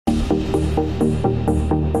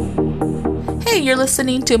Hey, you're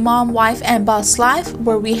listening to Mom, Wife, and Boss Life,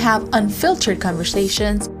 where we have unfiltered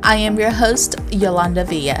conversations. I am your host, Yolanda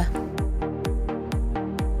Villa.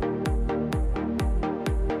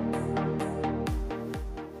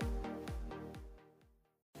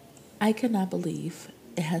 I cannot believe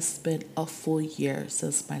it has been a full year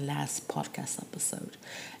since my last podcast episode.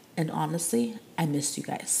 And honestly, I miss you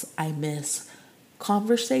guys. I miss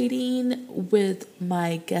conversating with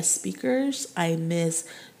my guest speakers. I miss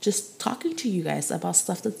just talking to you guys about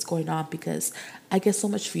stuff that's going on because I get so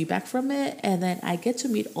much feedback from it, and then I get to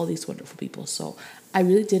meet all these wonderful people. So I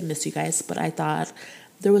really did miss you guys, but I thought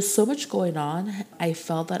there was so much going on. I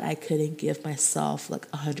felt that I couldn't give myself like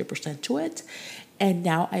 100% to it. And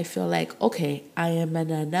now I feel like, okay, I am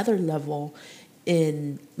at another level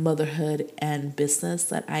in motherhood and business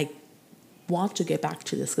that I want to get back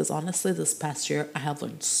to this, because honestly, this past year I have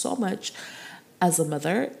learned so much as a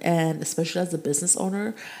mother, and especially as a business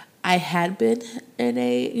owner. I had been in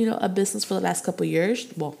a business for the last couple of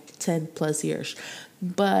years, well, 10 plus years,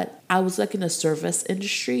 but I was like in a service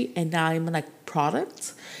industry, and now I'm in like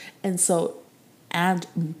products, and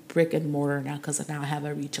brick and mortar now, because now I have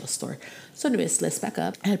a retail store. So anyways, let's back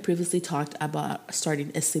up. I had previously talked about starting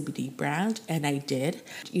a CBD brand, and I did.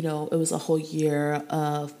 It was a whole year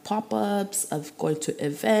of pop-ups, of going to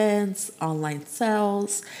events, online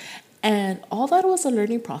sales, and all that was a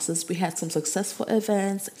learning process. We had some successful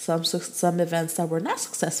events, some events that were not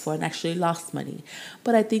successful and actually lost money.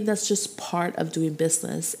 But I think that's just part of doing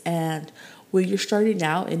business. And when you're starting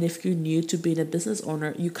out, and if you're new to being a business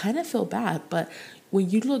owner, you kind of feel bad. But when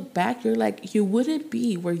you look back, you're like, you wouldn't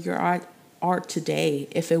be where you are today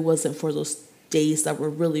if it wasn't for those days that were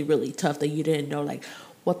really, really tough, that you didn't know, like,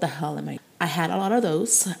 what the hell am I? I had a lot of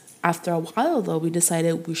those. After a while, though, we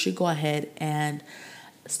decided we should go ahead and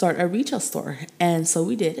start a retail store. And so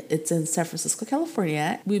we did. It's in San Francisco,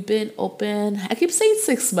 California. We've been open, I keep saying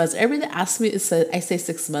 6 months. Everybody that asks me, I say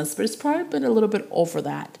 6 months, but it's probably been a little bit over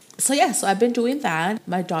that. So I've been doing that.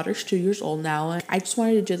 My daughter's 2 years old now. And I just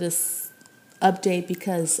wanted to do this update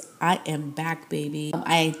because I am back, baby.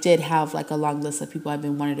 I did have like a long list of people I've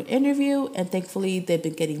been wanting to interview, and thankfully they've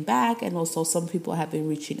been getting back, and also some people have been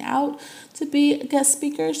reaching out to be guest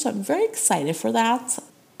speakers. So I'm very excited for that.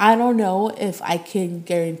 I don't know if I can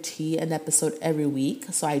guarantee an episode every week,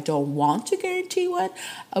 so I don't want to guarantee one.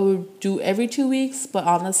 I would do every 2 weeks, but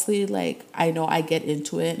honestly, like, I know I get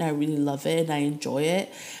into it and I really love it and I enjoy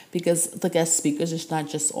it, because the guest speakers is not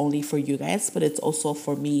just only for you guys, but it's also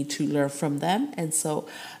for me to learn from them. And so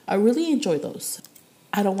I really enjoy those.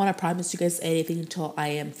 I don't want to promise you guys anything until I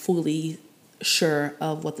am fully sure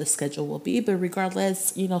of what the schedule will be, but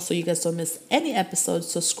regardless, so you guys don't miss any episodes,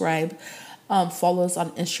 subscribe. Follow us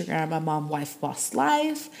on Instagram at Mom, Wife, Boss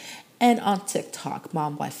Life, and on TikTok,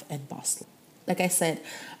 Mom, Wife, and Boss Life. Like I said,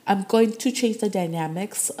 I'm going to change the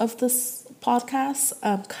dynamics of this podcast,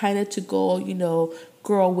 kind of to go,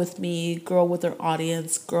 grow with me, grow with our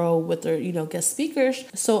audience, grow with our, guest speakers.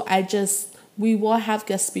 So we will have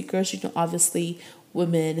guest speakers, obviously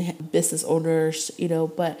women, business owners,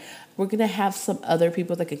 but we're going to have some other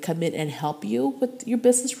people that can come in and help you with your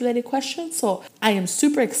business related questions. So I am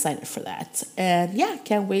super excited for that. And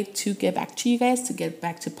can't wait to get back to you guys, to get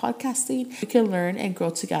back to podcasting. We can learn and grow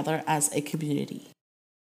together as a community.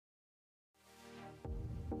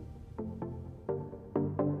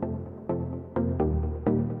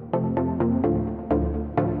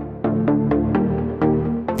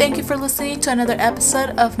 Thank you for listening to another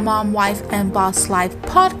episode of Mom, Wife, and Boss Life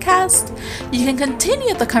podcast. You can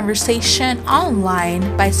continue the conversation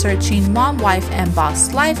online by searching Mom, Wife, and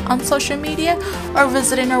Boss Life on social media, or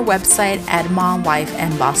visiting our website at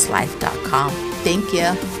momwifeandbosslife.com. Thank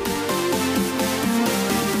you.